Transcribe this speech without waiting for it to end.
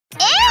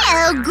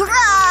Ew,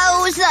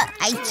 gross!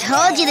 I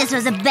told you this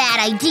was a bad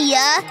idea.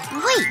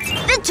 Wait,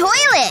 the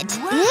toilet!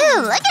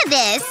 Ew, look at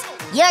this.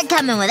 You're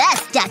coming with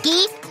us,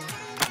 ducky.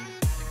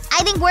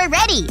 I think we're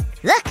ready.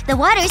 Look, the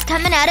water's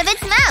coming out of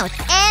its mouth.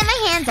 And my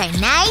hands are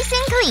nice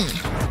and clean.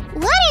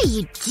 What are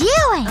you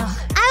doing?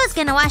 I was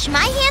gonna wash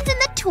my hands in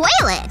the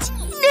toilet.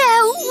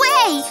 No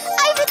way!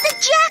 I've hit the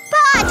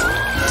jackpot!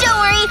 Don't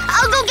worry,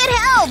 I'll go get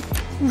help!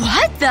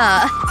 What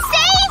the?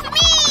 Save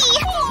me!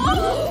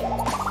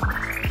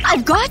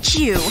 I've got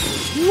you!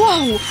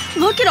 Whoa!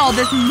 Look at all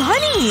this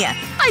money!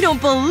 I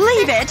don't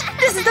believe it!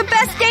 This is the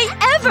best day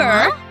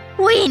ever!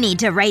 We need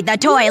to raid the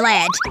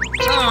toilet!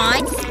 Aw,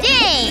 it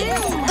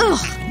stinks! Ugh,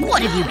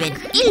 what have you been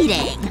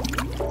eating?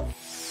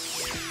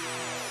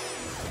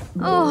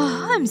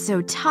 Oh, I'm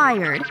so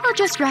tired. I'll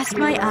just rest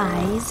my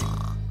eyes.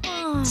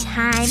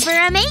 Time for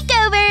a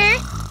makeover!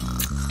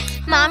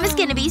 Mom is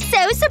gonna be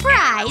so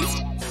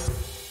surprised!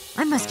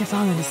 I must have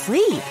fallen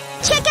asleep.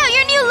 Check out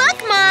your new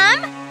look,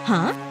 Mom!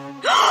 Huh?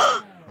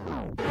 Ah!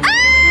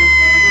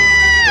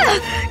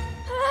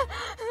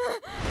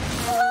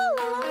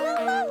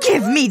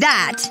 Give me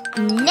that!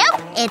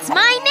 Nope, it's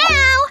mine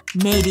now!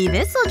 Maybe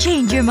this'll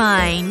change your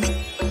mind.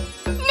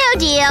 No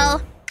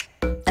deal.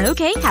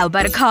 Okay, how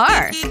about a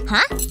car?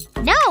 Huh?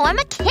 No, I'm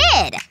a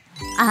kid.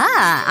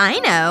 Ah, I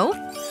know.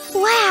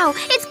 Wow,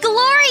 it's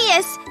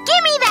glorious!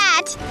 Give me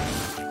that!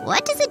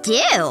 What does it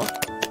do?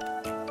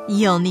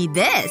 You'll need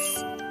this.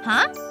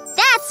 Huh?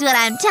 That's what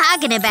I'm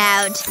talking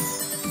about.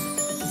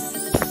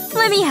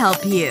 Let me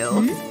help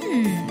you.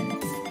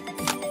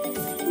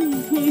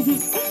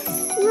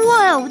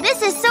 Whoa,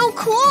 this is so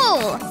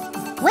cool!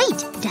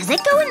 Wait, does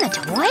it go in the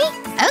toy?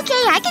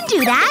 Okay, I can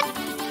do that.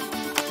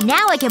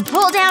 Now I can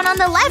pull down on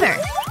the lever.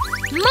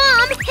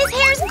 Mom, his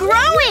hair's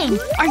growing!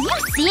 Are you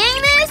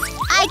seeing this?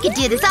 I could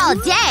do this all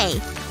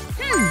day.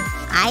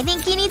 I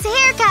think he needs a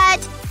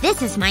haircut.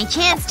 This is my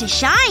chance to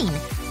shine.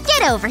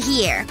 Get over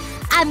here.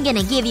 I'm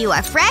gonna give you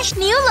a fresh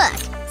new look.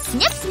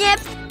 Snip snip.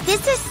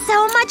 This is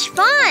so much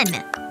fun.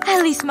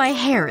 At least my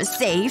hair is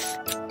safe.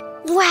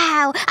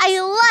 Wow, I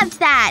loved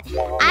that.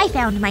 I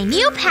found my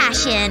new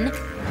passion.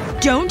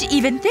 Don't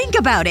even think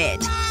about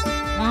it.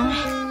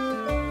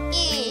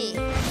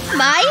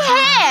 My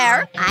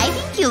hair! I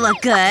think you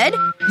look good.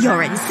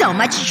 You're in so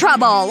much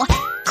trouble.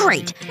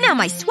 Great. Now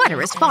my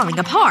sweater is falling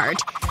apart.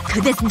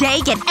 Could this day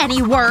get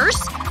any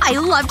worse? I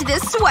loved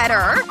this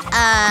sweater.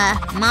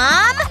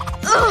 Mom?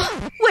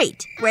 Ugh.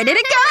 Wait. Where did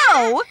it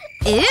go?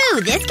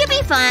 Ooh, this could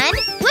be fun.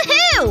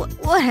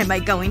 Woohoo! What am I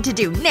going to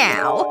do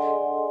now?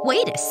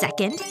 Wait a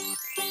second.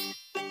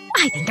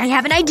 I think I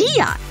have an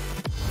idea.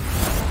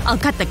 I'll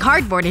cut the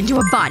cardboard into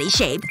a body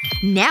shape.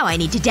 Now I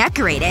need to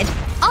decorate it.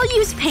 I'll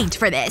use paint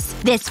for this.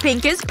 This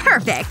pink is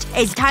perfect.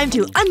 It's time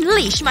to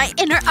unleash my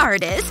inner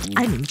artist.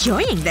 I'm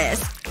enjoying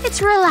this.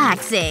 It's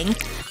relaxing.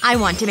 I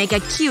want to make a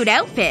cute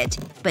outfit.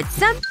 But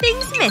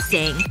something's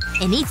missing.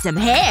 It needs some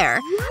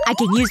hair. I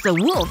can use the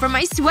wool from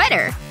my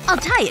sweater. I'll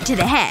tie it to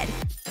the head.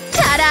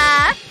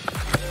 Ta-da!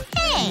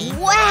 Hey!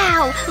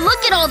 Wow!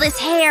 Look at all this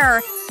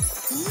hair!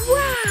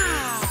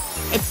 Wow!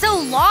 It's so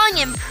long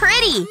and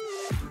pretty.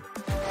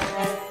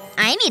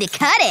 I need to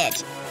cut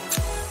it.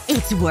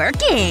 It's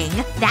working.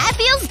 That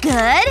feels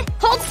good.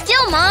 Hold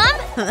still, Mom.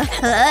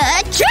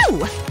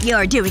 Achoo!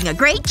 You're doing a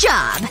great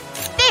job.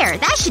 There,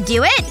 that should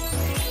do it.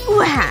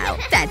 Wow,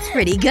 that's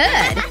pretty good.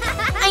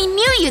 I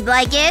knew you'd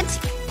like it.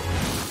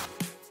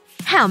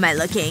 How am I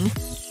looking?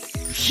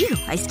 Phew,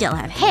 I still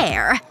have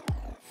hair.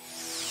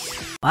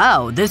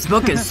 Wow, this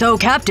book is so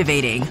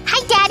captivating.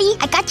 Hi, Daddy.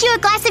 I got you a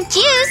glass of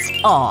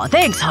juice. Aw,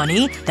 thanks,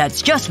 honey.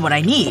 That's just what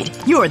I need.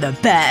 You're the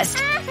best.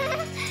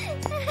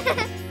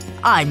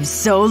 I'm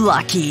so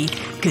lucky.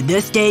 Could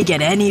this day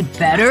get any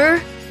better?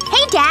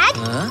 Hey, Dad.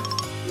 Huh?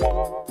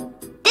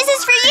 This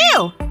is for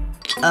you.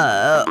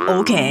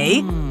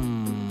 Okay.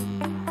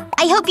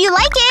 I hope you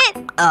like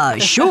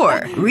it.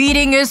 Sure.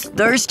 Reading is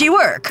thirsty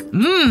work.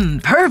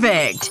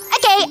 Perfect.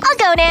 Okay, I'll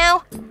go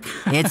now.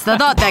 It's the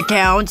thought that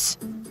counts.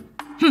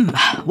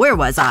 Where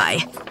was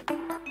I?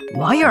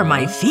 Why are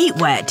my feet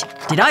wet?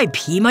 Did I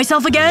pee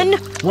myself again?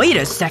 Wait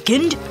a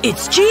second.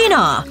 It's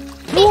Gina!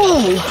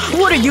 Whoa!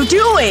 What are you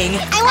doing?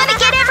 I want to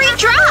get every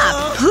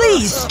drop.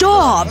 Please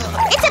stop!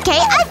 It's okay,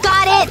 I've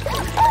got it.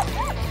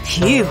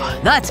 Phew,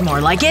 that's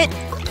more like it.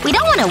 We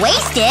don't want to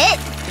waste it.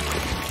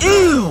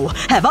 Ew!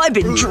 Have I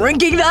been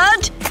drinking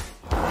that?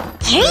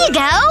 Here you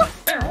go.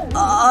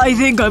 I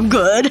think I'm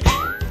good.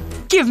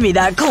 Give me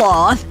that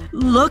cloth.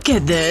 Look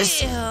at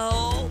this.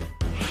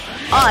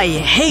 I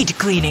hate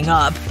cleaning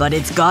up, but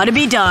it's gotta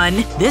be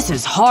done. This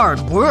is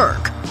hard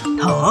work.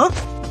 Huh?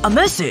 A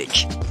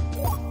message.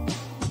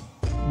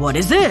 What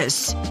is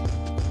this?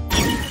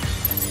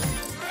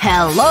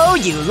 Hello,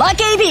 you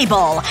lucky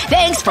people!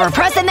 Thanks for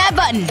pressing that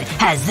button.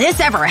 Has this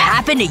ever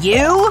happened to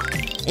you?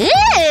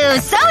 Ooh,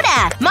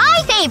 soda!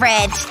 My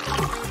favorite!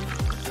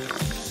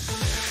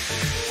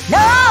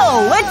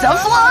 No! It's a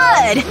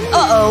flood!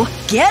 Uh-oh.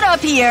 Get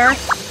up here.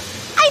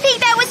 I think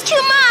that was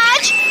too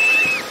much!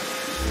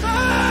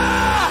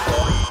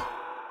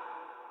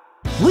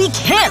 We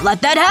can't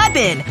let that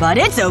happen! But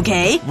it's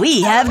okay.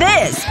 We have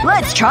this.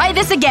 Let's try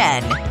this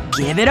again.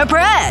 Give it a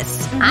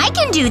press. I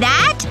can do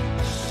that!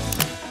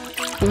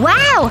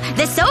 Wow!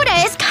 The soda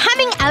is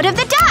coming out of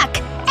the duck!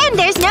 And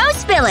there's no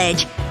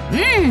spillage!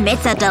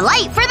 It's a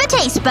delight for the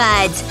taste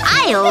buds!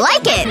 I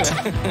like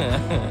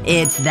it!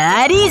 It's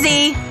that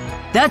easy.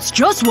 That's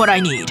just what I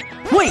need.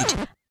 Wait.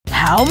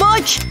 How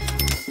much?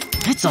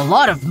 It's a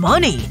lot of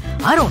money.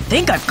 I don't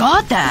think I've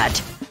got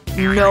that.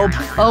 Nope.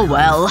 Oh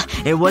well.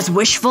 It was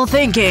wishful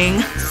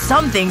thinking.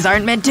 Some things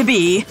aren't meant to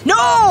be.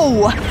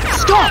 No!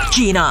 Stop,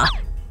 Gina!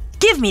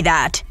 Give me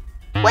that.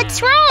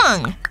 What's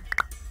wrong?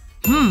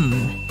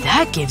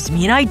 That gives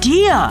me an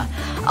idea.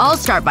 I'll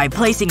start by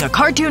placing a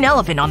cartoon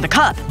elephant on the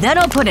cup. Then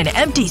I'll put an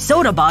empty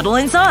soda bottle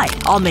inside.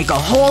 I'll make a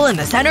hole in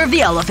the center of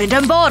the elephant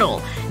and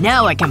bottle.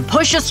 Now I can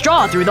push a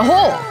straw through the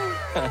hole.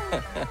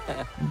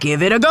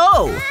 Give it a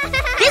go.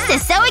 This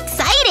is so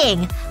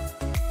exciting!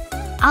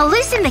 I'll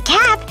loosen the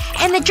cap,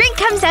 and the drink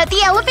comes out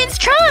the elephant's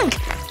trunk!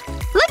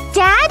 Look,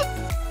 Dad!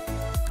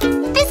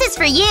 This is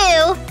for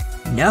you!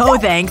 No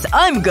thanks.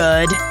 I'm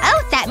good.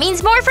 Oh, that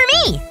means more for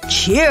me!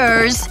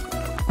 Cheers!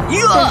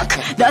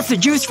 Yuck! That's the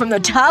juice from the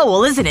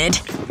towel, isn't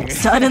it?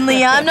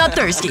 Suddenly I'm not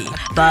thirsty.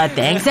 But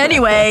thanks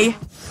anyway.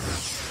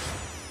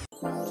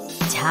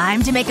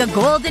 Time to make a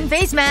golden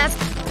face mask.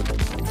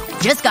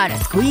 Just gotta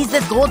squeeze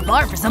this gold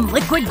bar for some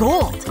liquid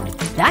gold.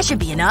 That should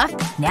be enough.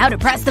 Now to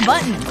press the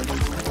button.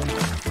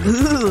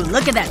 Ooh,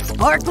 look at that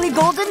sparkly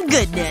golden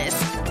goodness.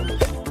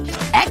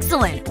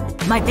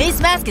 Excellent! My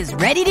face mask is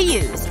ready to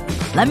use.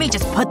 Let me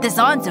just put this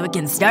on so it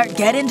can start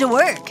getting to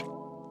work.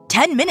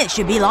 10 minutes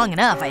should be long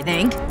enough, I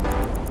think.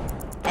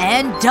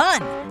 And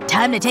done!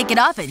 Time to take it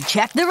off and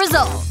check the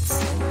results.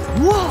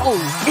 Whoa!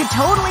 It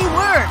totally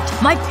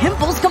worked! My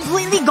pimple's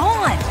completely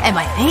gone! And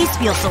my face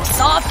feels so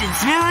soft and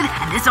smooth,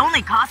 and this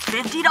only cost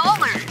 $50.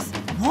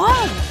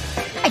 Whoa!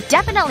 I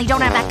definitely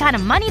don't have that kind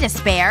of money to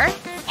spare.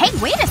 Hey,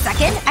 wait a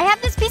second. I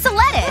have this piece of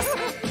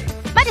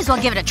lettuce. Might as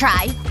well give it a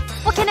try.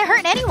 What can it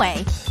hurt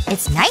anyway?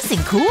 It's nice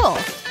and cool.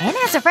 And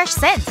it has a fresh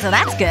scent, so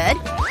that's good.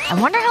 I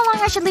wonder how long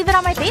I should leave it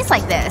on my face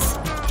like this.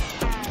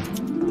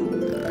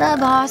 The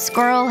boss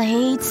squirrel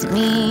hates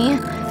me.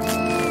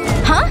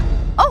 Huh?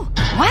 Oh,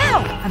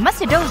 wow! I must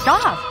have dozed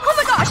off. Oh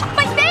my gosh!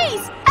 My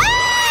face!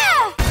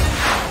 Ah!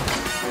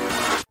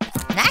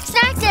 Snacks,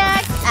 snacks,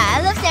 snacks!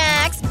 I love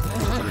snacks!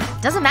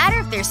 Doesn't matter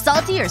if they're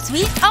salty or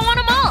sweet, I want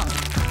them all.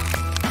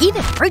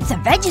 Even fruits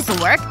and veggies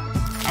will work.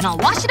 And I'll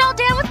wash it all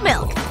down with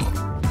milk.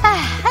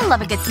 I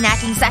love a good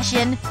snacking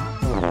session.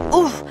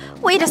 Oof.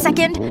 Wait a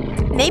second.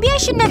 Maybe I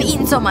shouldn't have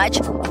eaten so much.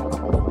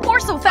 Or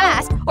so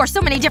fast. Or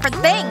so many different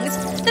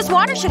things. This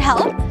water should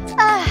help.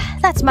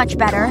 That's much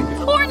better.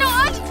 Or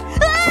not!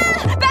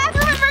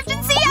 Bathroom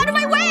emergency! Out of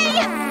my way!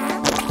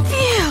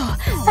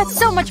 Phew. That's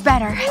so much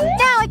better.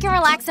 Now I can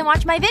relax and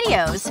watch my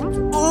videos.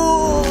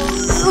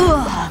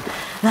 Ugh.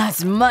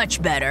 That's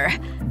much better.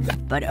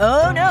 But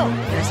oh no,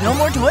 there's no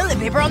more toilet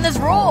paper on this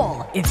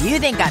roll. If you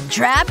think I'm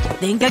trapped,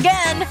 think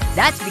again.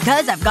 That's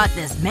because I've got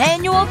this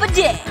manual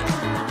bidet.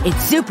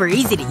 It's super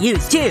easy to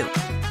use, too.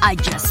 I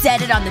just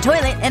set it on the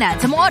toilet and add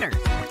some water.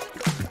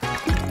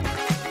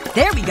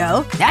 There we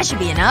go. That should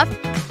be enough.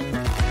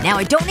 Now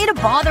I don't need to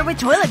bother with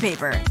toilet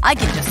paper. I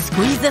can just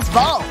squeeze this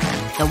ball.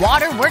 The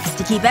water works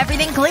to keep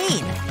everything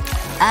clean.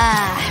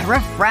 Ah,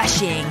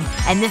 refreshing.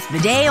 And this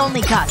bidet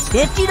only costs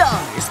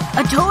 $50.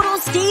 A total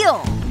steal.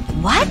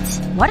 What?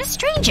 What a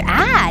strange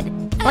ad.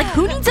 Like,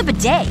 who needs a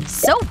bidet?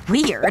 So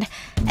weird.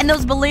 And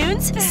those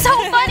balloons? So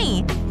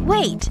funny.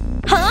 Wait.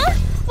 Huh?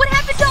 What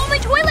happened to all my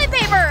toilet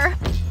paper?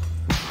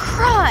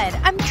 Crud.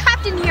 I'm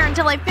trapped in here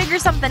until I figure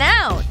something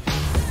out.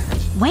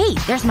 Wait,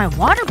 there's my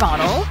water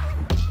bottle.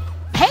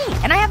 Hey,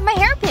 and I have my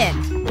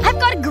hairpin. I've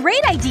got a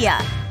great idea.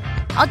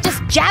 I'll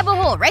just jab a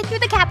hole right through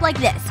the cap like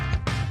this.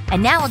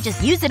 And now I'll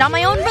just use it on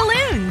my own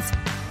balloons.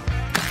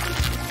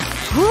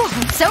 Whew,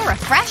 it's so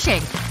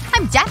refreshing.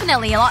 I'm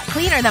definitely a lot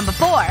cleaner than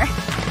before.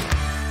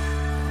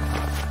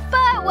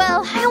 But,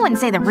 well, I wouldn't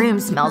say the room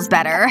smells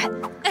better.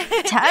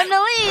 Time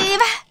to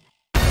leave.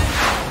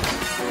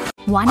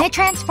 Want to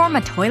transform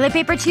a toilet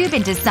paper tube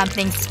into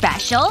something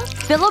special?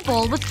 Fill a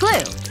bowl with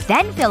glue.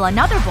 Then fill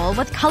another bowl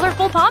with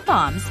colorful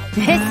pom-poms.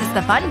 This is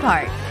the fun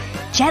part.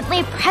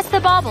 Gently press the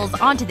baubles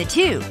onto the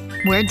tube.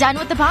 We're done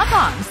with the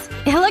pom-poms.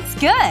 It looks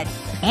good.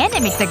 And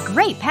it makes a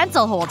great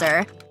pencil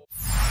holder.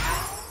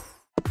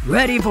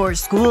 Ready for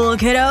school,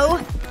 kiddo?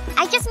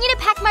 I just need to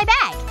pack my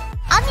bag.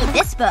 I'll need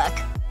this book.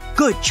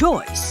 Good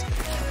choice.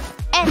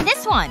 And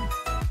this one.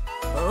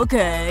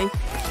 Okay.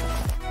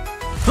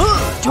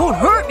 Don't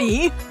hurt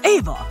me!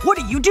 Ava, what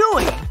are you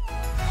doing?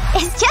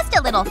 It's just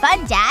a little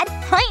fun, Dad.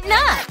 Lighten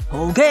up.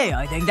 Okay,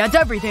 I think that's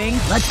everything.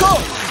 Let's go!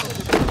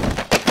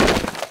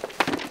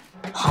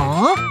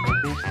 Huh?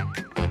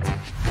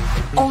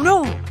 Oh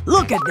no!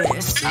 Look at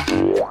this!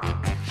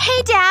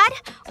 Hey, Dad!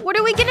 What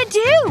are we gonna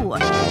do?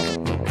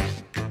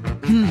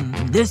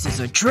 This is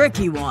a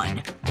tricky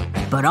one.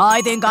 But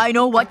I think I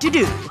know what to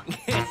do.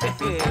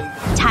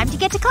 Time to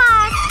get to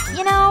class.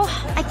 You know,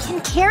 I can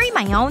carry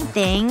my own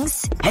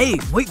things. Hey,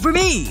 wait for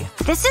me!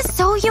 This is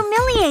so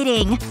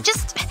humiliating.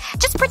 Just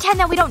pretend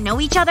that we don't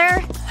know each other.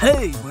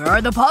 Hey, where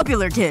are the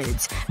popular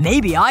kids?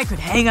 Maybe I could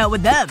hang out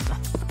with them.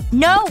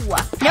 No!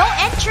 No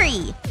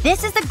entry!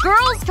 This is the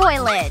girls'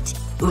 toilet!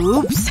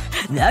 Oops.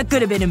 That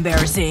could have been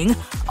embarrassing.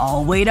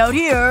 I'll wait out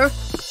here.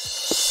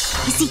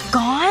 Is he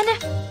gone?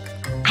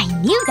 I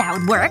knew that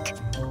would work.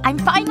 I'm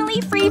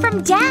finally free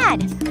from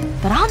Dad.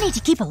 But I'll need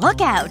to keep a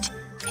lookout.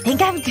 I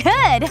think I'm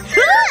good.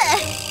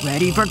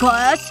 Ready for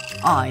class?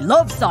 I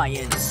love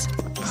science.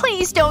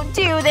 Please don't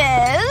do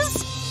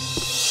this.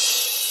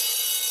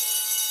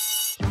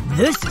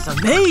 This is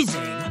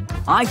amazing!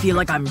 I feel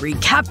like I'm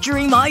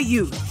recapturing my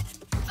youth.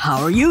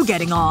 How are you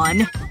getting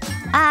on?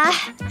 I'm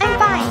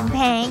fine,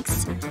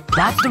 thanks.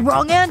 That's the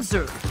wrong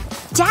answer.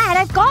 Dad,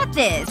 I've got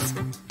this.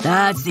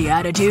 That's the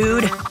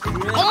attitude.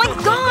 Oh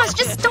my gosh,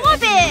 just stop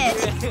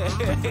it!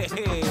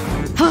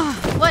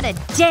 What a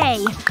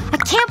day. I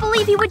can't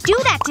believe he would do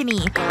that to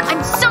me.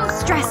 I'm so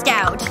stressed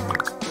out.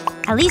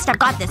 At least I've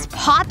got this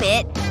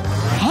poppet.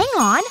 Hang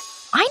on.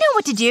 I know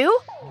what to do.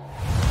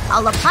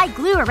 I'll apply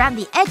glue around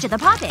the edge of the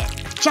poppet.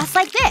 Just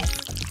like this.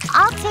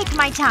 I'll take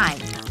my time.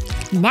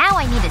 Now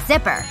I need a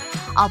zipper.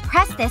 I'll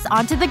press this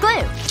onto the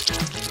glue.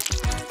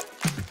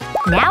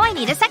 Now I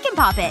need a second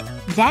poppet.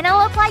 Then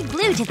I'll apply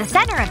glue to the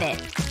center of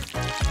it.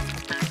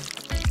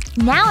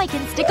 Now I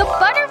can stick a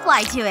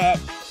butterfly to it.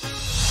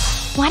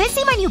 Want to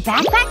see my new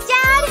backpack,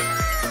 Dad?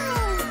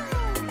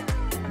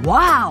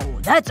 Wow,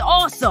 that's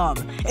awesome!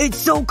 It's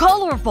so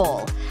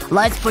colorful!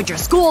 Let's put your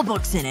school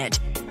books in it.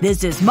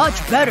 This is much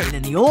better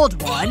than the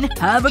old one.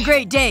 Have a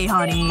great day,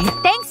 honey.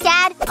 Thanks,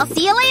 Dad. I'll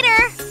see you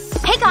later.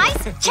 Hey guys,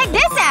 check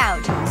this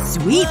out!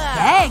 Sweet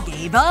bag,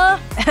 Ava.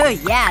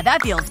 Yeah,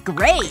 that feels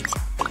great.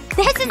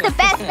 This is the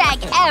best bag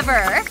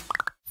ever!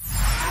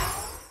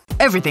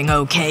 Everything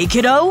okay,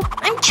 kiddo?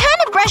 I'm trying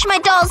to brush my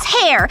doll's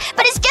hair,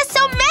 but it's just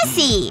so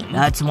messy!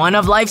 That's one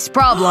of life's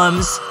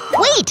problems.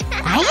 Wait,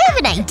 I have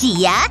an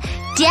idea.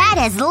 Dad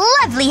has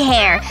lovely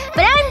hair,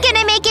 but I'm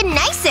gonna make it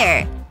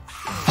nicer.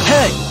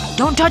 Hey,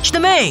 don't touch the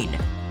mane.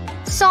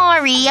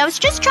 Sorry, I was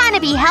just trying to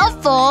be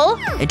helpful.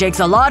 It takes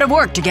a lot of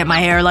work to get my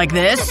hair like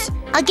this.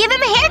 I'll give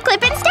him a hair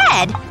clip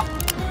instead.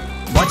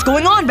 What's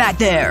going on back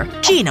there?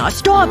 Gina,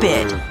 stop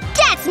it.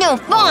 That's no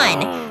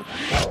fun.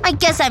 I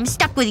guess I'm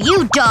stuck with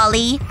you,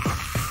 Dolly.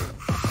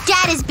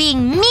 Dad is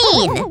being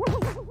mean.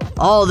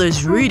 All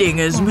this reading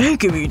is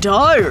making me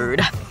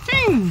tired.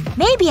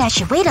 Maybe I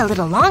should wait a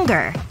little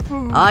longer.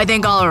 I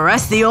think I'll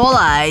rest the old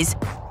eyes.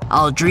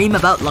 I'll dream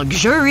about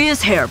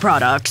luxurious hair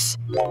products.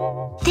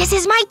 This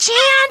is my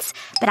chance!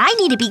 But I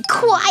need to be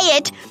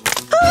quiet.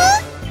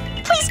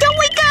 Please don't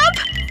wake up!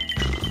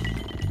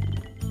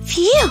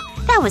 Phew,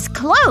 that was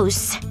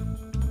close.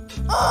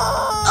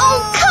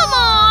 Oh, come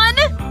on!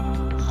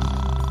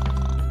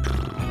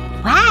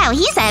 Wow,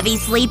 he's a heavy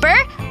sleeper.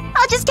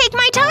 I'll just take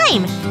my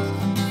time.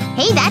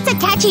 Hey, that's a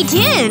catchy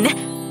tune.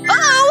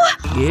 Uh-oh!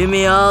 Give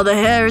me all the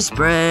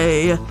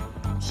hairspray.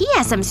 He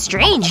has some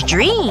strange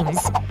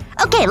dreams.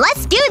 Okay,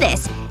 let's do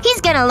this.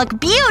 He's gonna look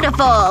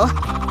beautiful.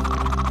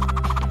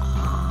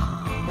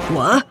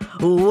 What?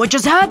 What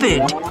just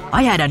happened?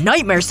 I had a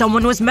nightmare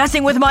someone was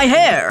messing with my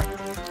hair.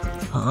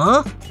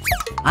 Huh?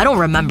 I don't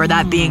remember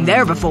that being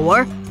there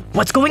before.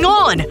 What's going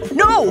on?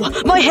 No!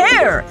 My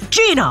hair!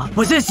 Gina!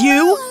 Was this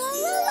you?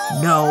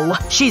 No.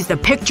 She's the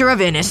picture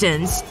of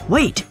innocence.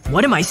 Wait,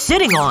 what am I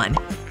sitting on?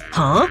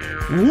 Huh?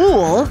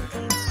 Wool?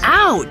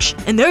 Ouch!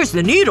 And there's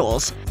the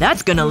needles.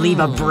 That's gonna leave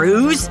a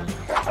bruise.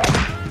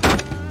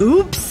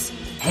 Oops.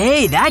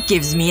 Hey, that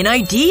gives me an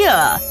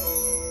idea.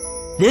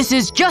 This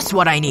is just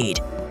what I need.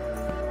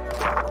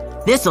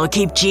 This'll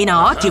keep Gina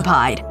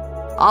occupied.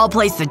 I'll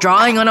place the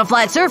drawing on a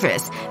flat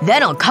surface.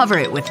 Then I'll cover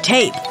it with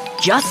tape.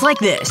 Just like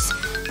this.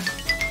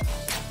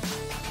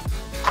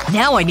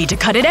 Now I need to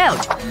cut it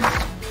out.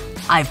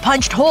 I've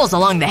punched holes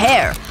along the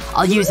hair.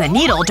 I'll use a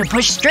needle to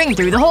push string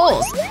through the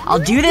holes. I'll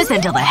do this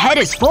until the head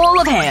is full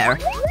of hair.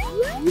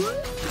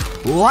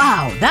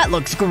 Wow, that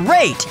looks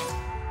great!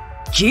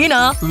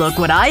 Gina, look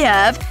what I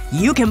have.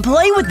 You can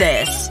play with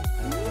this.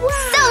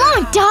 So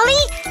long,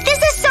 Dolly! This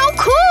is so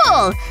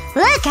cool!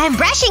 Look, I'm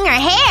brushing her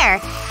hair.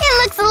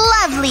 It looks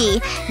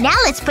lovely. Now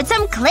let's put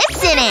some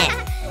clips in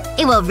it.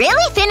 It will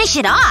really finish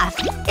it off.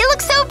 It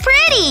looks so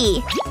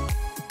pretty!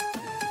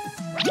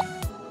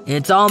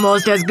 It's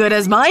almost as good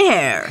as my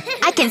hair.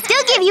 I can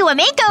still give you a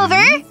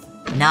makeover.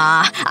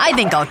 Nah, I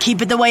think I'll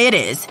keep it the way it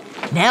is.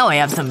 Now I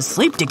have some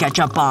sleep to catch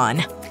up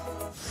on.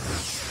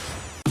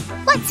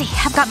 Let's see.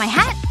 I've got my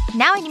hat.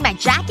 Now I need my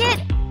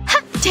jacket.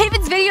 Ha!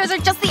 David's videos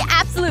are just the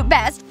absolute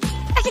best.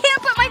 I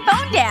can't put my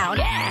phone down.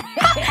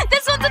 Ha!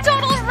 This one's a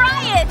total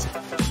riot!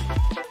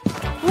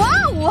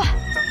 Whoa!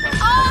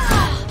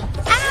 Oh!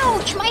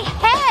 Ouch! My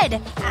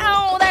head!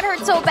 Ow, that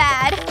hurt so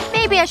bad.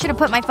 Maybe I should have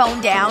put my phone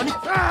down.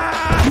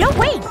 No,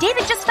 wait!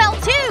 David just fell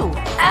too!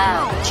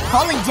 Ouch!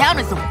 Falling down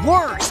is the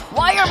worst!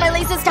 Why are my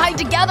laces tied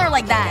together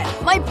like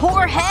that? My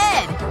poor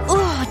head!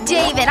 Ugh,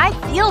 David, I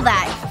feel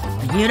that.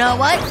 You know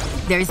what?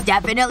 There's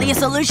definitely a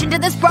solution to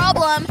this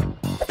problem.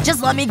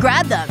 Just let me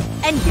grab them.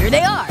 And here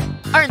they are.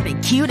 Aren't they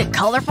cute and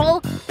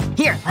colorful?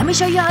 Here, let me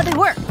show you how they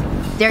work.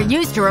 They're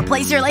used to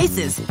replace your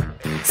laces.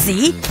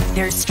 See?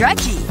 They're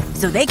stretchy,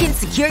 so they can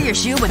secure your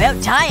shoe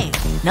without tying.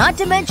 Not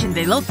to mention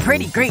they look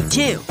pretty great,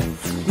 too.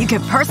 You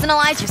can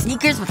personalize your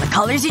sneakers with the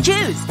colors you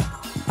choose.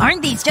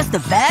 Aren't these just the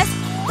best?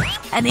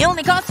 And they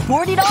only cost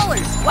 $40.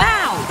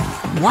 Wow!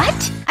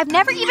 What? I've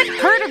never even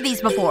heard of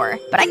these before.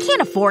 But I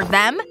can't afford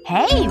them.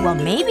 Hey, well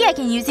maybe I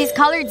can use these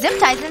colored zip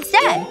ties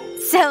instead.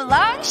 So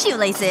long,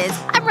 shoelaces.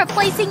 I'm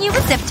replacing you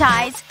with zip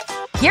ties.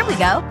 Here we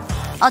go.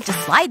 I'll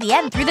just slide the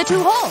end through the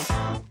 2 holes.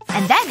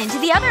 And then into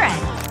the other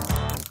end.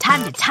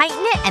 Time to tighten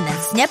it and then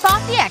snip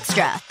off the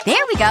extra.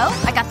 There we go.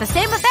 I got the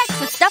same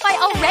effect with stuff I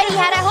already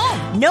had at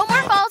home. No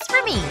more falls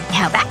for me.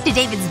 Now back to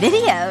David's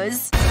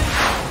videos.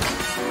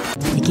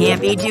 You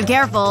can't be too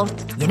careful.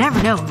 You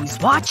never know who's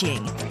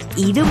watching.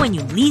 Even when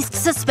you least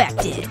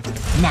suspect it.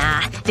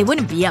 Nah, they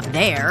wouldn't be up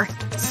there.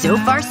 So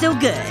far so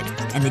good.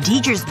 And the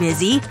teacher's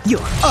busy.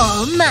 You're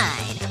all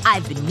mine.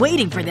 I've been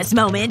waiting for this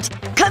moment.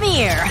 Come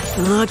here.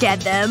 Look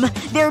at them.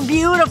 They're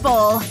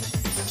beautiful.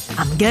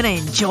 I'm gonna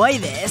enjoy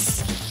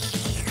this.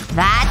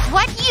 That's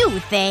what you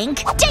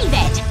think.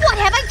 David! What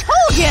have I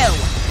told you?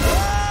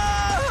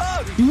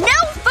 No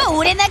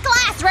food in the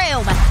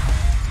classroom!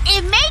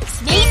 It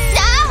makes me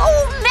so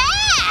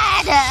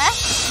mad!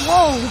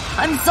 Whoa.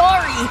 I'm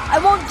sorry. I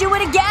won't do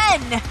it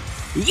again.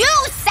 You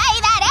say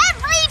that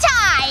every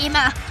time!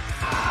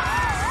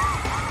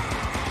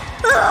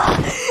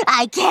 Ugh,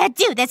 I can't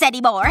do this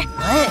anymore.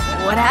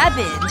 What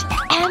happened?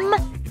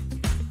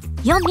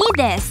 You'll need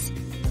this.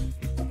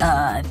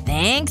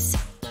 Thanks?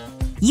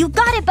 You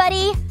got it,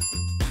 buddy.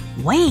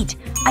 Wait.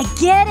 I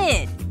get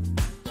it.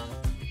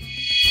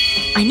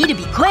 I need to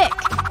be quick.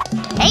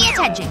 Pay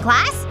attention,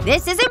 class.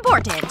 This is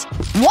important.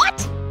 What?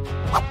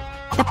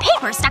 The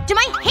paper stuck to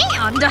my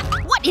hand!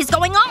 What is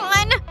going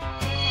on?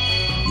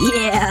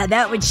 Yeah,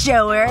 that would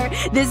show her.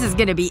 This is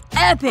gonna be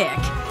epic.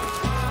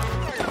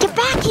 Get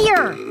back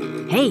here!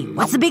 Hey,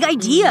 what's the big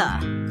idea?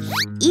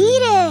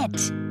 Eat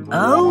it!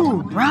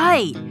 Oh,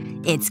 right.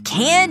 It's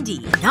candy,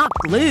 not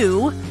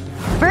glue.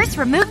 First,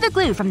 remove the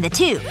glue from the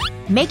tube.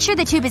 Make sure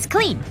the tube is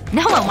clean.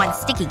 No one wants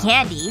sticky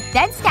candy.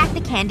 Then stack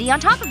the candy on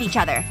top of each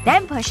other.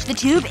 Then push the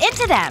tube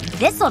into them.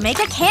 This will make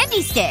a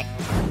candy stick.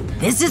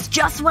 This is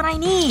just what I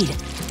need.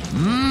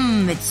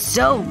 It's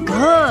so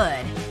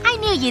good. I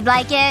knew you'd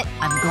like it.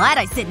 I'm glad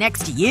I sit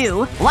next to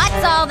you.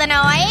 What's all the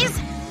noise?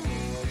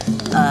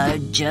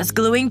 Just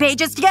gluing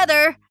pages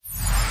together.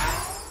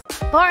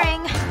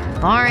 Boring.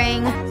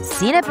 Boring.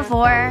 Seen it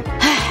before.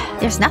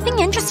 There's nothing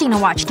interesting to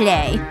watch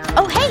today.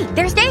 Oh hey,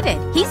 there's David.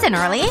 He's in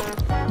early.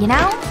 You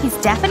know, he's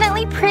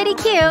definitely pretty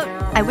cute.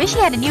 I wish he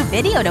had a new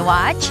video to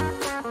watch.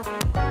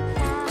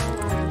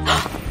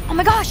 Oh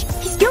my gosh,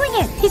 he's doing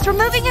it! He's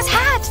removing his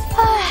hat!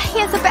 He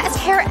has the best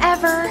hair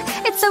ever.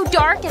 It's so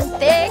dark and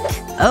thick.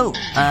 Oh,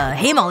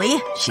 hey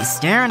Molly. She's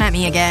staring at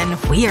me again.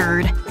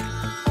 Weird.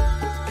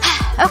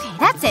 Okay,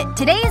 that's it.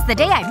 Today is the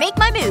day I make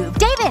my move.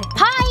 David,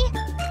 hi!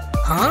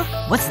 Huh?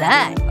 What's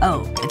that?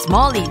 Oh, it's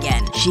Molly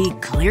again. She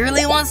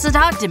clearly wants to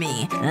talk to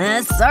me.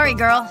 Sorry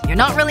girl. You're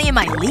not really in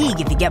my league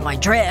if you get my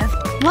drift.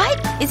 What?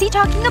 Is he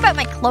talking about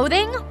my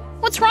clothing?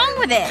 What's wrong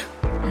with it?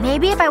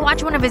 Maybe if I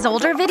watch one of his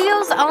older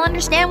videos, I'll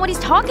understand what he's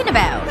talking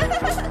about.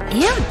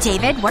 Ew,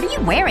 David, what are you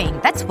wearing?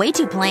 That's way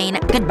too plain.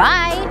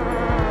 Goodbye.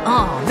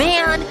 Oh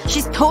man.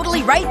 She's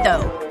totally right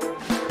though.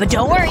 But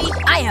don't worry.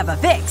 I have a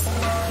fix.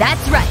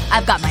 That's right.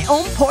 I've got my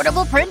own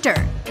portable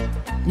printer.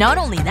 Not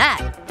only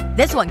that,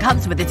 this one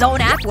comes with its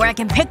own app where I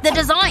can pick the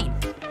design.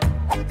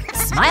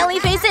 Smiley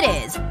face it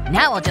is.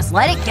 Now I'll just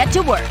let it get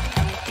to work.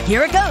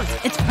 Here it goes.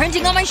 It's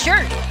printing on my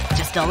shirt.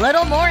 Just a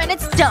little more and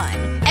it's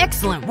done.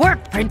 Excellent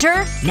work,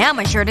 printer. Now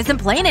my shirt isn't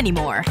plain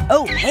anymore.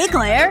 Oh, hey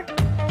Claire.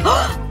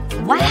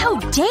 Wow,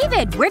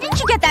 David, where did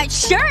you get that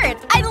shirt?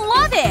 I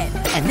love it!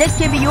 And this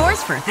can be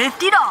yours for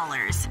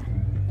 $50.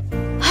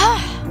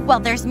 Well,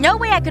 there's no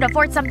way I could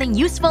afford something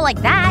useful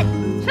like that.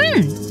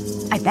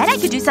 I bet I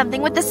could do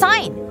something with the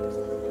sign.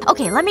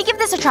 Okay, let me give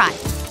this a try.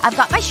 I've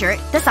got my shirt,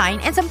 the sign,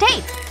 and some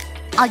tape.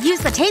 I'll use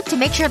the tape to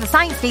make sure the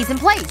sign stays in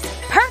place.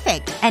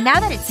 Perfect! And now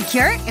that it's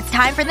secure, it's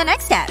time for the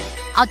next step.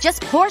 I'll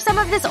just pour some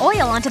of this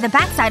oil onto the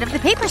backside of the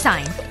paper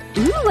sign.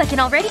 Ooh, I can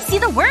already see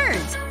the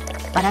words.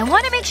 But I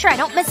want to make sure I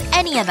don't miss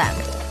any of them.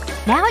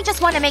 Now I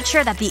just want to make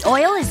sure that the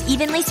oil is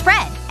evenly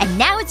spread. And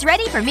now it's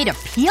ready for me to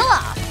peel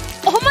off.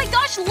 Oh my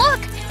gosh,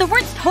 look! The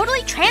words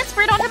totally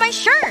transferred onto my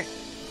shirt!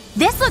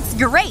 This looks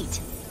great!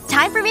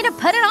 Time for me to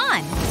put it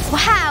on.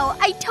 Wow,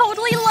 I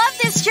totally love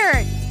this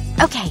shirt!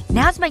 Okay,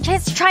 now's my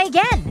chance to try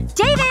again.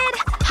 David!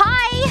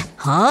 Hi!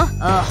 Huh?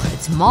 Ugh,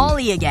 it's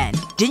Molly again.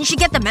 Didn't she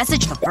get the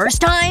message the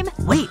first time?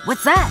 Wait,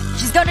 what's that?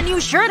 She's got a new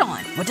shirt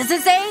on. What does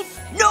it say?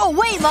 No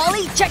way,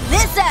 Molly! Check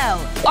this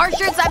out! Our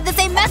shirts have the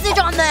same message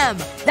on them!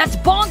 That's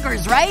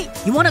bonkers, right?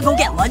 You wanna go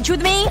get lunch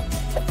with me?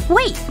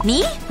 Wait,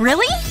 me?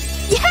 Really?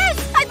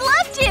 Yes! I'd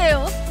love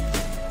to!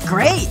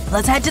 Great!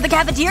 Let's head to the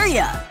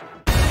cafeteria.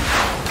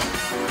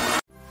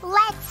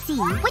 Let's see.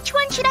 Which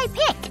one should I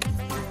pick?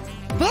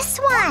 This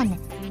one.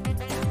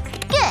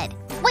 Good.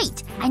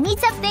 Wait. I need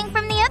something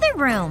from the other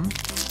room.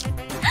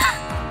 Ah!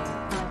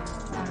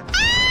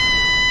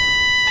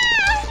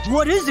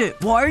 What is it?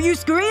 Why are you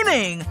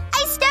screaming?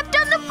 I stepped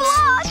on the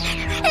block!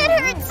 It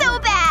hurt so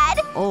bad!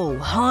 Oh,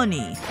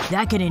 honey.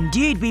 That can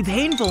indeed be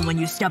painful when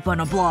you step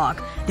on a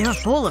block. They're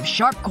full of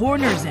sharp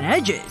corners and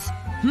edges.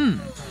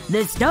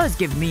 This does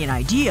give me an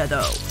idea,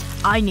 though.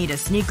 I need a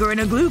sneaker and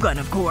a glue gun,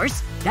 of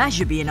course. That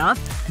should be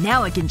enough.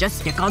 Now I can just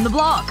stick on the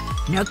block.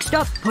 Next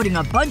up, putting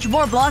a bunch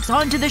more blocks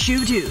onto the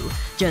shoe, too.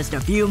 Just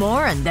a few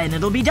more and then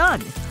it'll be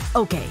done.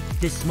 Okay,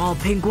 this small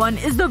pink one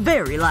is the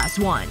very last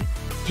one.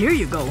 Here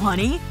you go,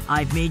 honey.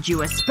 I've made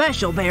you a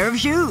special pair of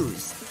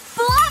shoes.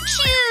 Block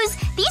shoes!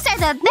 These are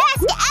the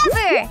best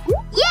ever!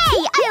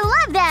 Yay! I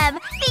love them!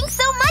 Thanks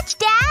so much,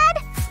 Dad!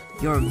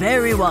 You're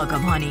very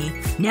welcome, honey.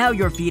 Now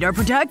your feet are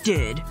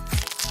protected.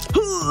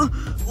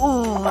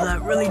 Oh,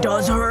 that really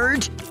does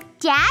hurt.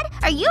 Dad,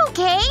 are you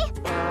okay?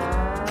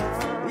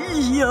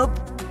 Yep.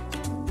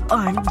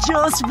 I'm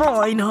just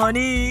fine,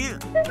 honey.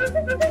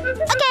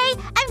 Okay,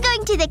 I'm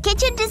going to the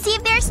kitchen to see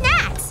if there are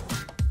snacks.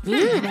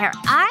 There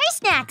are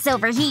snacks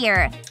over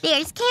here.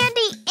 There's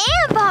candy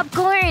and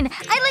popcorn.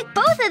 I like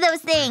both of those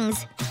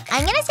things.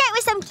 I'm gonna start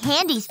with some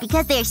candies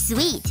because they're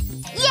sweet.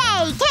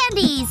 Yay,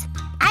 candies!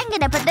 I'm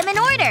gonna put them in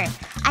order.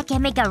 I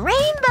can make a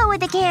rainbow with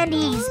the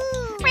candies.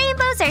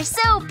 Rainbows are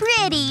so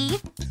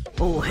pretty.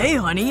 Oh, hey,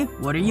 honey.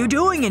 What are you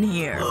doing in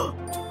here?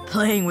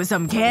 Playing with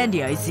some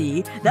candy, I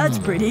see. That's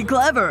pretty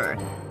clever.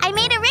 I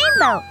made a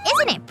rainbow.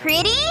 Isn't it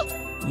pretty?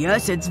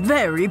 Yes, it's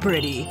very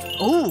pretty.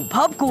 Oh,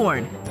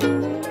 popcorn.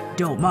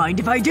 Don't mind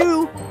if I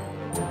do.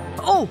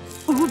 Oh,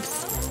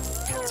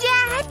 oops.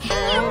 Dad,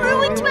 you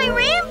ruined my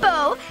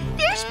rainbow.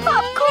 There's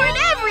popcorn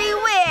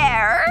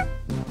everywhere.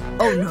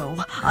 Oh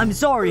no. I'm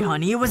sorry,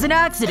 honey. It was an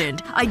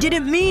accident. I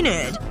didn't mean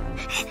it.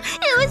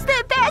 It was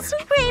the best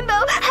rainbow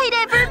I'd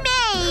ever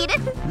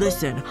made!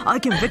 Listen, I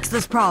can fix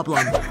this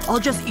problem. I'll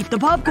just eat the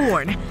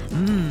popcorn.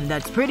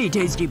 That's pretty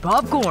tasty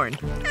popcorn.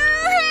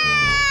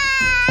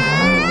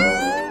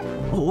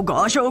 Oh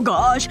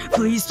gosh,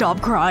 please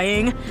stop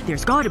crying.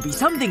 There's gotta be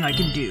something I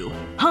can do.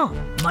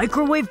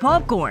 Microwave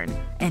popcorn.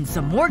 And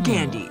some more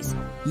candies.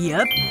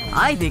 Yep,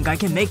 I think I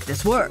can make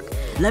this work.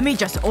 Let me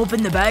just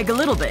open the bag a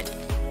little bit.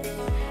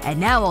 And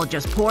now I'll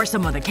just pour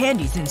some of the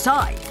candies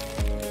inside.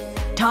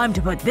 Time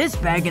to put this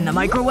bag in the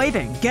microwave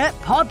and get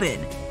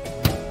poppin'.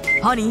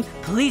 Honey,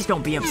 please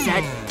don't be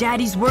upset.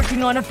 Daddy's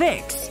working on a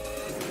fix.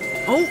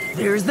 Oh,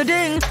 there's the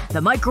ding.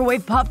 The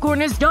microwave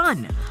popcorn is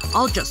done.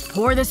 I'll just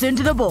pour this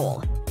into the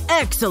bowl.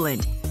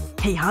 Excellent.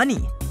 Hey,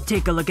 honey.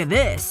 Take a look at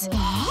this.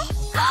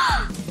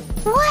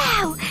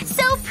 Wow!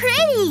 So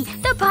pretty!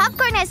 The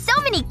popcorn has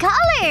so many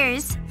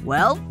colors!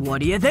 Well,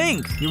 what do you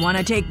think? You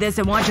wanna take this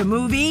and watch a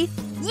movie?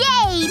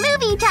 Yay!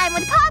 Movie time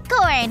with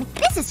popcorn!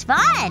 This is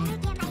fun!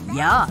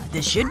 Yeah,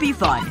 this should be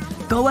fun.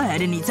 Go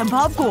ahead and eat some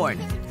popcorn.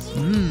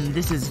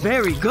 This is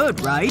very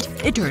good, right?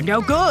 It turned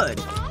out good.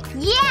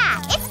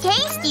 Yeah! It's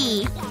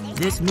tasty!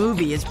 This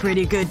movie is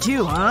pretty good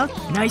too, huh?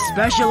 Nice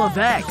special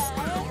effects.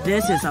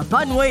 This is a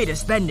fun way to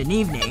spend an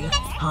evening.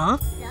 Huh?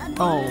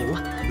 Oh,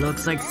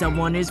 looks like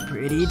someone is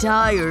pretty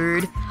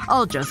tired.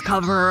 I'll just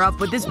cover her up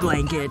with this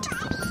blanket.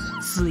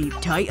 Sleep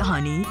tight,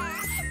 honey.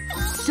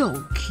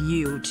 So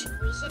cute.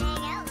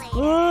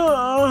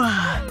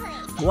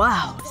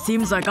 Wow,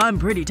 seems like I'm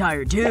pretty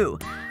tired too.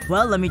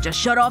 Well, let me just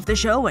shut off the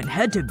show and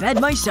head to bed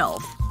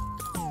myself.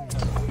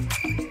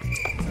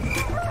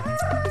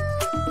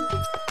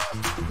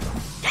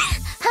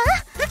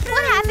 Huh?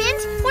 What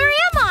happened? Where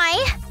am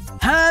I?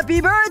 Happy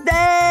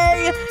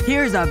birthday!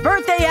 Here's a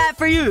birthday hat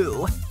for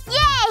you.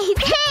 Yay!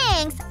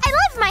 Thanks! I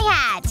love my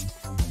hat!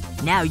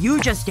 Now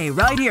you just stay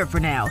right here for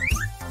now.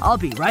 I'll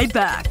be right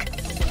back.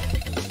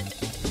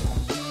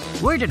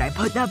 Where did I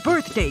put that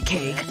birthday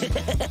cake?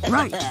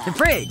 Right, the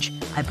fridge.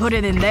 I put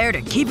it in there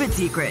to keep it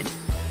secret.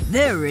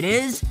 There it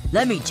is.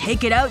 Let me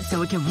take it out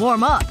so it can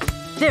warm up.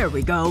 There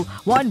we go.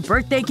 One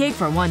birthday cake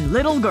for one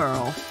little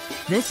girl.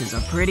 This is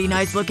a pretty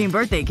nice looking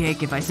birthday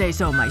cake if I say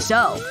so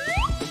myself.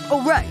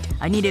 Oh right,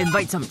 I need to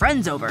invite some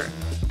friends over.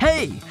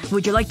 Hey,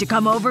 would you like to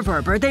come over for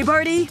a birthday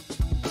party?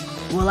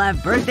 We'll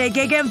have birthday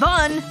cake and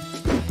fun.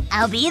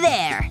 I'll be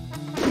there.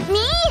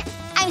 Me?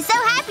 I'm so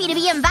happy to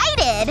be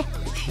invited!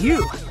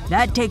 Phew.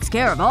 That takes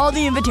care of all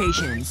the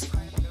invitations.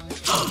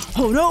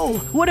 Oh no!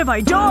 What have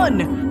I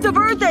done? The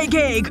birthday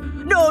cake!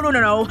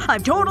 No.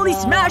 I've totally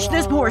smashed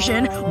this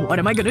portion. What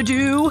am I gonna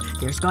do?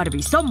 There's gotta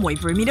be some way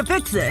for me to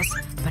fix this.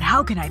 But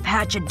how can I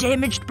patch a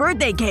damaged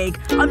birthday cake?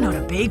 I'm not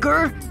a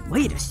baker.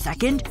 Wait a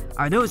second.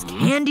 Are those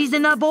candies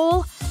in that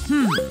bowl?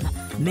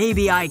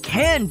 Maybe I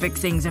can fix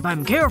things if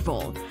I'm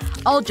careful.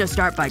 I'll just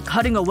start by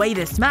cutting away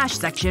this smash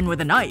section with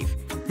a knife.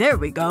 There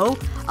we go.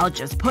 I'll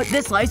just put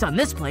this slice on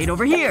this plate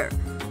over here.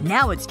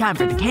 Now it's time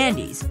for the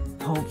candies.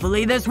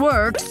 Hopefully this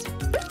works.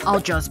 I'll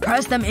just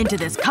press them into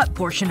this cut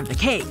portion of the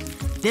cake.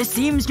 This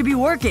seems to be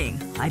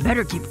working. I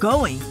better keep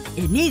going.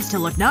 It needs to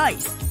look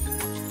nice.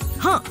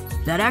 Huh.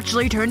 That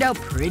actually turned out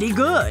pretty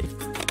good.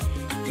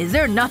 Is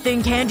there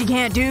nothing candy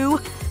can't do?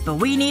 But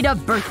we need a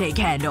birthday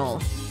candle.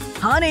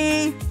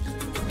 Honey!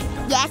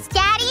 Yes,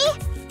 Daddy?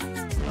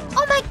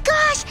 Oh my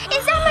gosh!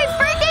 Is that my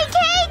birthday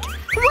cake?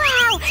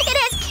 Wow! It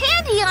has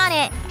candy on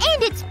it!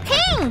 And it's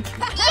pink!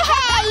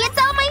 Yay! It's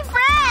all my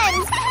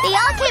friends! They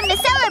all came to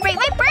celebrate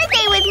my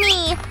birthday with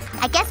me!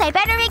 I guess I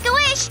better make a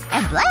wish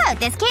and blow out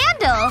this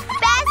candle!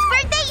 Best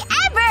birthday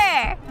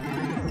ever!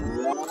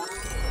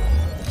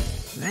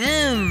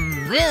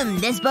 Vroom, vroom,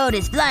 this boat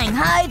is flying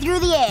high through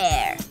the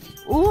air.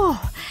 Ooh.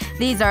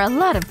 These are a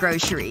lot of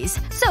groceries.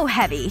 So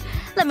heavy.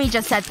 Let me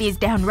just set these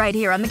down right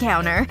here on the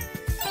counter.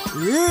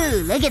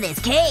 Ooh, look at this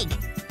cake.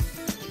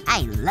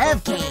 I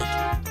love cake.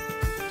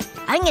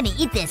 I'm gonna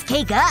eat this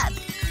cake up.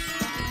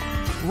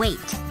 Wait,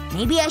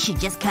 maybe I should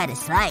just cut a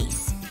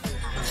slice.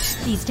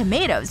 These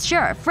tomatoes sure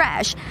are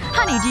fresh.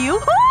 Honey, do you…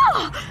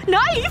 Oh!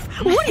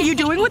 Knife! What are you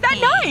doing with that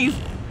knife?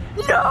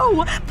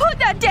 No! Put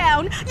that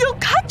down! You'll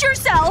cut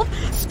yourself!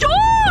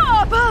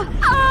 Stop!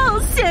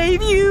 I'll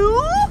save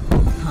you!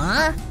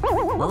 Huh?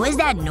 What was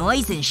that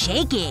noise and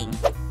shaking?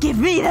 Give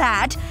me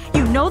that!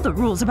 You know the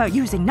rules about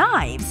using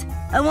knives.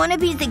 I want a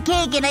piece of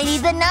cake and I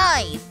need the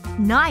knife.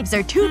 Knives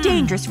are too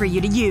dangerous for you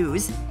to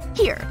use.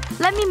 Here,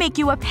 let me make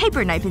you a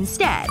paper knife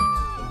instead.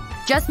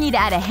 Just need to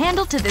add a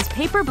handle to this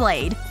paper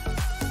blade.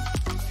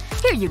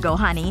 Here you go,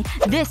 honey.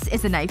 This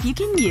is a knife you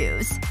can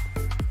use.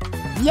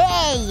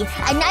 Yay!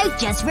 A knife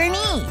just for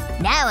me!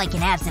 Now I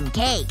can have some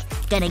cake.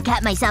 Gonna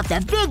cut myself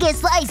the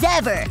biggest slice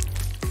ever!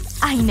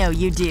 I know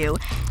you do.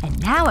 And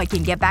now I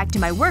can get back to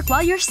my work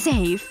while you're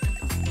safe.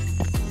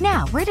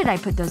 Now, where did I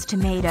put those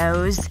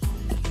tomatoes?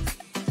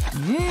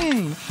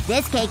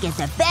 This cake is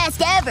the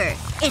best ever!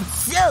 It's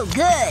so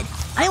good!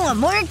 I want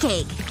more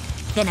cake!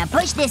 Gonna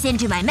push this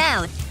into my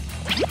mouth.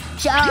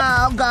 So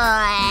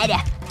good!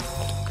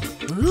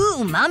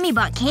 Ooh, Mommy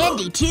bought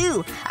candy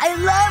too! I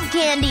love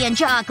candy and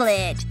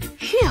chocolate!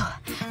 Phew.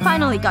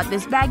 Finally got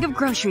this bag of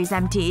groceries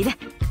emptied.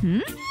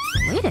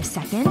 Wait a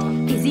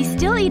second. Is he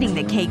still eating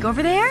the cake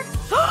over there?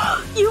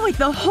 You ate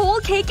the whole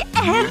cake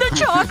and the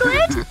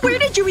chocolate? Where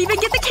did you even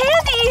get the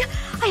candy?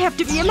 I have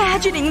to be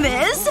imagining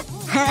this.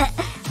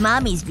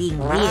 Mommy's being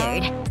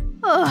weird.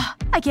 Ugh.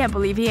 I can't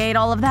believe he ate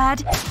all of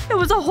that. It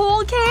was a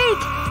whole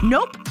cake.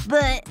 Nope.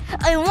 But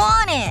I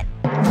want it!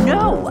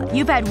 No.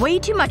 You've had way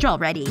too much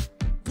already.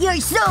 You're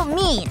so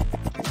mean!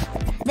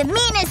 The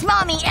meanest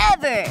mommy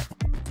ever!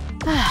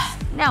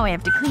 Now I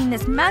have to clean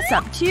this mess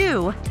up,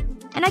 too.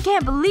 And I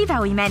can't believe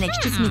how he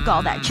managed to sneak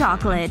all that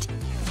chocolate.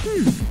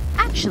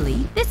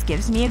 Actually, this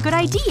gives me a good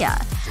idea.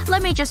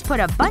 Let me just put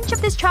a bunch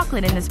of this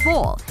chocolate in this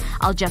bowl.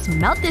 I'll just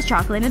melt this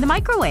chocolate in the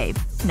microwave.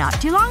 Not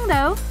too long,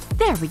 though.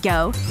 There we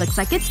go. Looks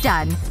like it's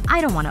done.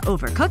 I don't want to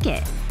overcook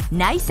it.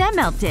 Nice and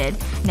melted.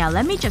 Now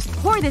let me just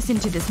pour this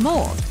into this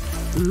mold.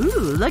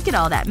 Ooh, look at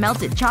all that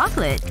melted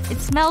chocolate. It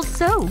smells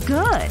so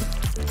good.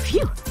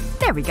 Phew.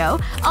 There we go.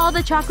 All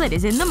the chocolate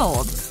is in the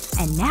mold.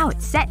 And now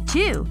it's set,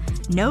 too.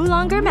 No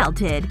longer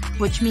melted.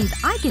 Which means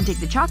I can take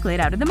the chocolate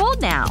out of the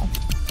mold now.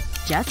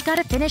 Just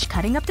gotta finish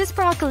cutting up this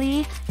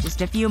broccoli.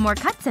 Just a few more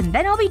cuts and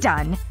then I'll be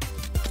done.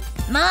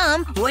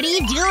 Mom, what are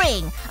you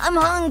doing? I'm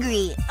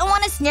hungry. I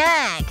want a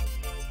snack.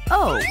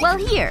 Oh, well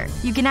here.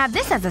 You can have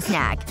this as a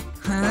snack.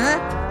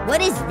 Huh?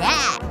 What is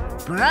that?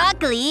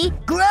 Broccoli?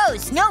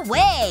 Gross! No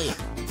way!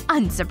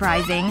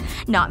 Unsurprising.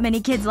 Not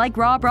many kids like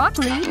raw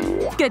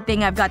broccoli. Good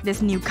thing I've got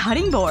this new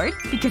cutting board,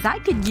 because I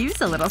could use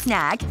a little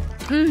snack.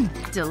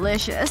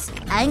 Delicious.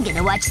 I'm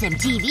gonna watch some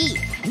TV.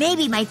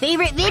 Maybe my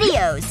favorite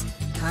videos.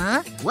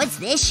 Huh? What's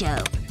this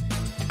show?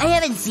 I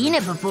haven't seen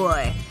it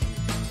before.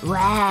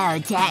 Wow,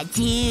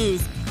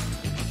 tattoos.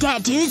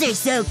 Tattoos are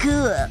so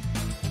cool.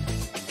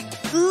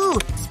 Ooh,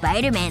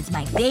 Spider-Man's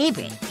my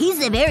favorite. He's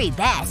the very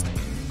best.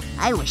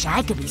 I wish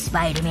I could be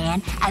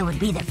Spider-Man. I would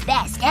be the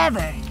best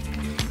ever.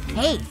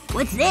 Hey,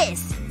 what's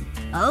this?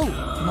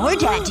 Oh, more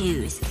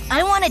tattoos.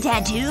 I want a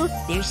tattoo.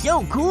 They're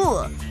so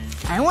cool.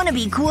 I want to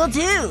be cool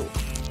too.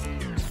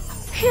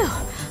 Phew.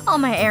 All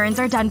my errands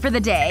are done for the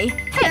day.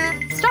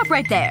 Hey, stop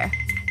right there.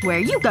 Where are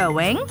you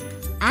going?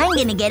 I'm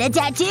gonna get a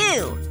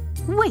tattoo.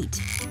 Wait.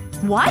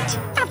 What?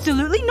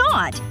 Absolutely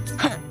not.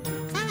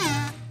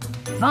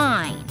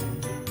 Fine.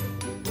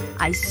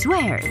 I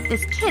swear,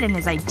 this kid and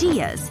his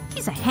ideas.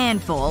 He's a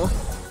handful.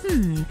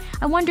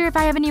 I wonder if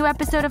I have a new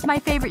episode of my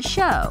favorite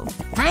show.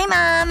 Hi,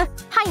 Mom.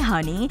 Hi,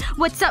 honey.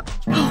 What's up?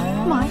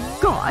 Oh my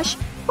gosh.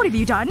 What have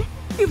you done?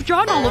 You've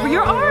drawn all over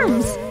your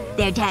arms.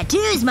 They're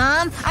tattoos,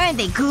 Mom. Aren't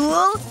they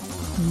cool?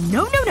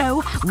 No, no,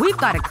 no. We've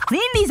gotta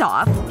clean these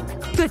off.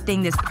 Good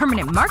thing this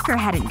permanent marker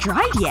hadn't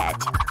dried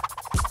yet.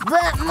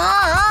 But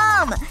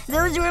Mom!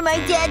 Those were my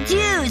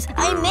tattoos!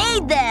 I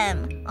made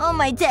them! All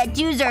my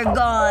tattoos are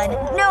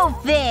gone. No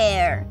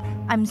fair!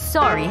 I'm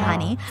sorry,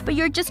 honey, but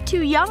you're just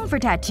too young for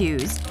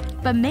tattoos.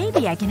 But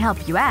maybe I can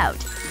help you out.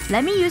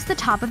 Let me use the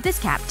top of this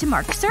cap to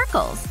mark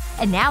circles.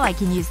 And now I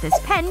can use this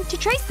pen to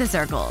trace the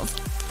circles.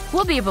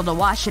 We'll be able to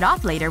wash it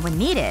off later when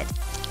needed.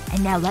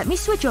 And now let me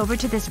switch over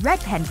to this red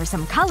pen for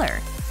some color.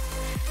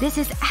 This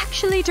is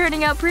actually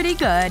turning out pretty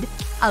good.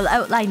 I'll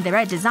outline the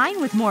red design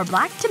with more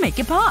black to make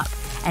it pop.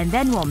 And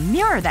then we'll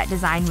mirror that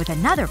design with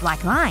another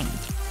black line.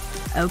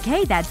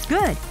 Okay, that's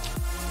good.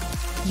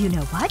 You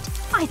know what?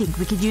 I think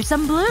we could use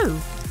some blue.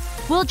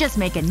 We'll just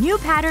make a new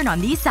pattern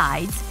on these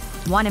sides.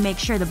 Want to make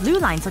sure the blue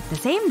lines look the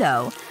same,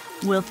 though.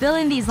 We'll fill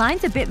in these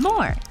lines a bit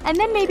more. And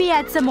then maybe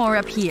add some more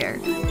up here.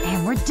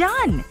 And we're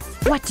done!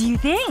 What do you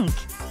think?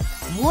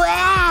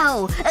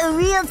 Wow! A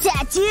real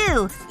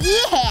tattoo!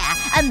 Yeah!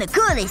 I'm the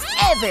coolest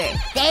ever!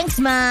 Thanks,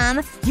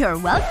 Mom! You're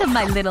welcome,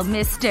 my little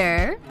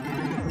mister.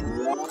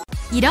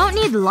 You don't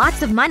need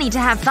lots of money to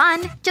have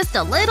fun. Just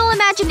a little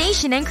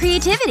imagination and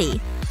creativity.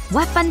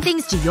 What fun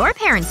things do your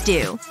parents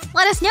do?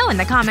 Let us know in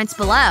the comments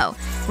below.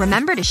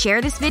 Remember to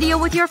share this video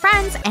with your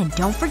friends, and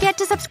don't forget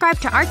to subscribe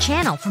to our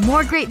channel for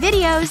more great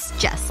videos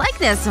just like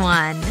this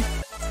one.